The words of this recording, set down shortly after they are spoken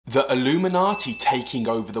The Illuminati taking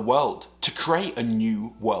over the world to create a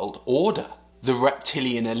new world order. The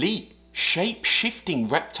reptilian elite, shape-shifting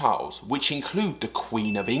reptiles which include the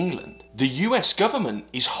Queen of England. The US government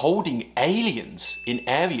is holding aliens in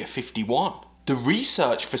Area 51. The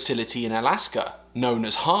research facility in Alaska, known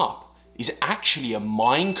as HAARP, is actually a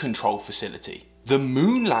mind control facility. The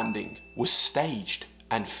moon landing was staged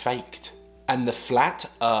and faked. And the flat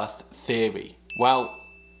earth theory. Well,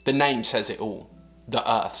 the name says it all. The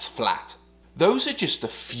earth's flat. Those are just a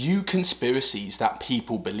few conspiracies that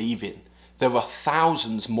people believe in. There are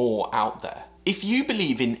thousands more out there. If you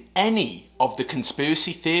believe in any of the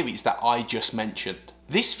conspiracy theories that I just mentioned,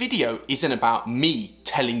 this video isn't about me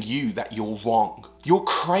telling you that you're wrong. You're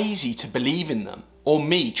crazy to believe in them, or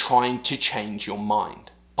me trying to change your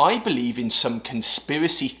mind. I believe in some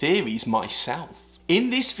conspiracy theories myself.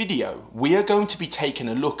 In this video, we are going to be taking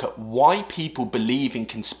a look at why people believe in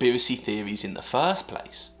conspiracy theories in the first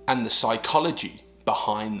place, and the psychology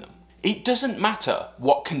behind them. It doesn't matter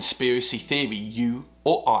what conspiracy theory you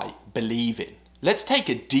or I believe in. Let's take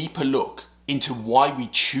a deeper look into why we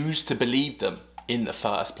choose to believe them in the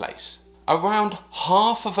first place. Around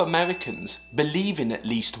half of Americans believe in at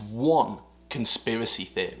least one conspiracy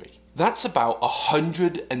theory. That's about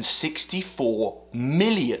 164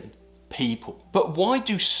 million people. But why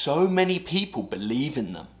do so many people believe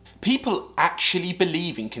in them? People actually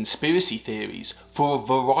believe in conspiracy theories for a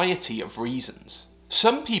variety of reasons.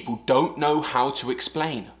 Some people don't know how to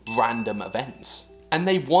explain random events, and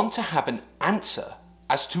they want to have an answer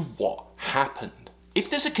as to what happened. If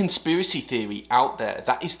there's a conspiracy theory out there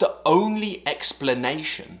that is the only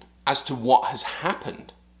explanation as to what has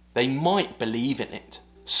happened, they might believe in it.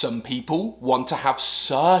 Some people want to have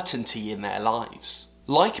certainty in their lives.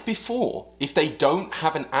 Like before, if they don't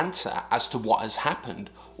have an answer as to what has happened,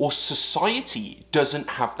 or society doesn't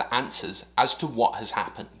have the answers as to what has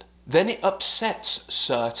happened, then it upsets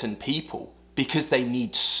certain people because they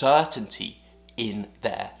need certainty in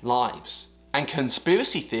their lives. And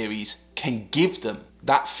conspiracy theories can give them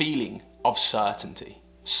that feeling of certainty.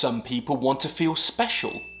 Some people want to feel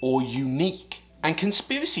special or unique, and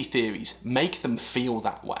conspiracy theories make them feel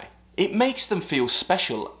that way. It makes them feel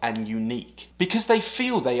special and unique because they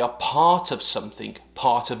feel they are part of something,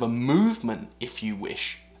 part of a movement, if you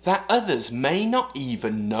wish, that others may not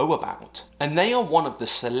even know about. And they are one of the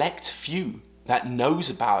select few that knows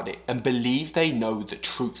about it and believe they know the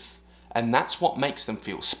truth. And that's what makes them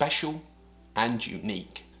feel special and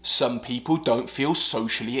unique. Some people don't feel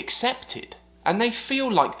socially accepted, and they feel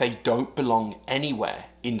like they don't belong anywhere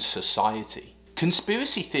in society.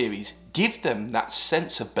 Conspiracy theories give them that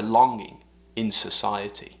sense of belonging in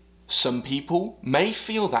society. Some people may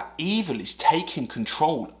feel that evil is taking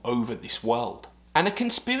control over this world. And a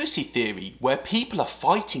conspiracy theory where people are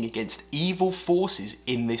fighting against evil forces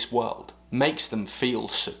in this world makes them feel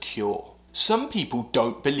secure. Some people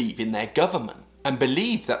don't believe in their government and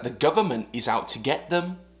believe that the government is out to get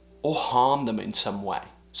them or harm them in some way.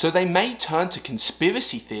 So they may turn to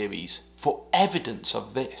conspiracy theories for evidence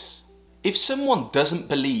of this. If someone doesn't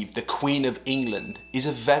believe the Queen of England is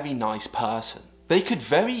a very nice person, they could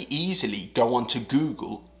very easily go onto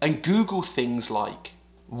Google and Google things like,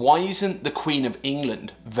 why isn't the Queen of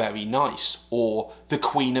England very nice? Or the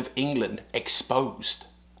Queen of England exposed?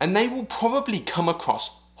 And they will probably come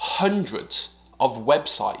across hundreds of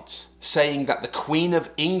websites saying that the Queen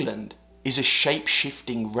of England is a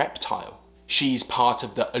shape-shifting reptile. She's part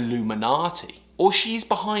of the Illuminati. Or she's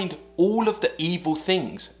behind all of the evil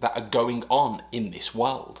things that are going on in this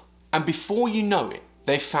world. And before you know it,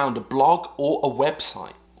 they've found a blog or a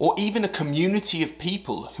website, or even a community of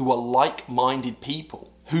people who are like-minded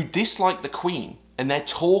people who dislike the Queen, and they're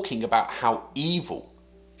talking about how evil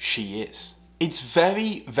she is. It's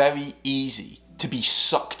very, very easy to be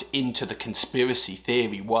sucked into the conspiracy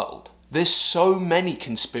theory world. There's so many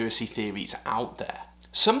conspiracy theories out there.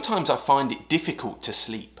 Sometimes I find it difficult to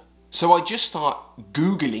sleep. So I just start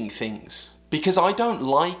Googling things because I don't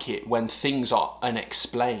like it when things are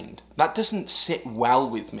unexplained. That doesn't sit well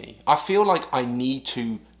with me. I feel like I need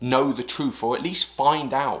to know the truth, or at least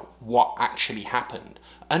find out what actually happened.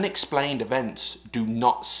 Unexplained events do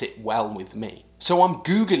not sit well with me. So I'm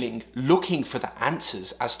Googling, looking for the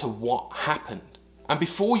answers as to what happened. And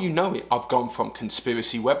before you know it, I've gone from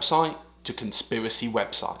conspiracy website to conspiracy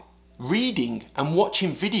website, reading and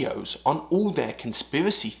watching videos on all their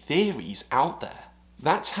conspiracy theories out there.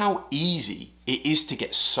 That's how easy it is to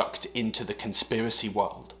get sucked into the conspiracy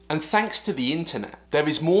world. And thanks to the internet, there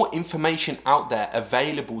is more information out there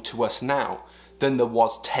available to us now than there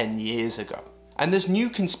was 10 years ago. And there's new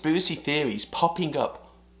conspiracy theories popping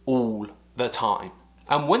up all the time.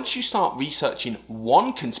 And once you start researching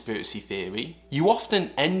one conspiracy theory, you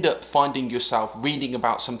often end up finding yourself reading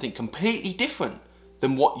about something completely different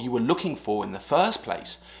than what you were looking for in the first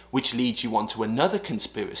place, which leads you on to another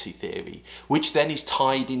conspiracy theory, which then is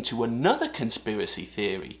tied into another conspiracy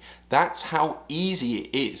theory. That's how easy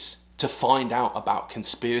it is to find out about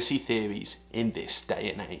conspiracy theories in this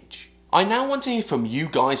day and age. I now want to hear from you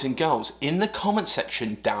guys and girls in the comment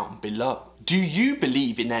section down below. Do you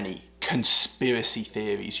believe in any conspiracy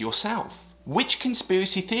theories yourself? Which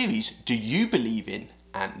conspiracy theories do you believe in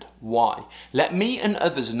and why? Let me and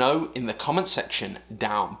others know in the comment section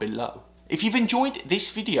down below. If you've enjoyed this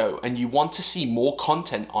video and you want to see more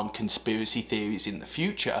content on conspiracy theories in the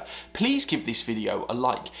future, please give this video a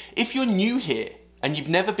like. If you're new here and you've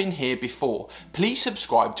never been here before, please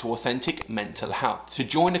subscribe to Authentic Mental Health to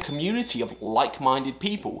join a community of like-minded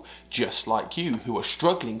people just like you who are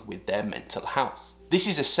struggling with their mental health. This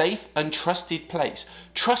is a safe and trusted place,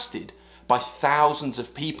 trusted by thousands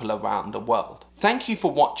of people around the world. Thank you for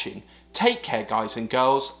watching. Take care guys and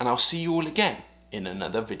girls, and I'll see you all again in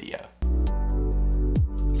another video.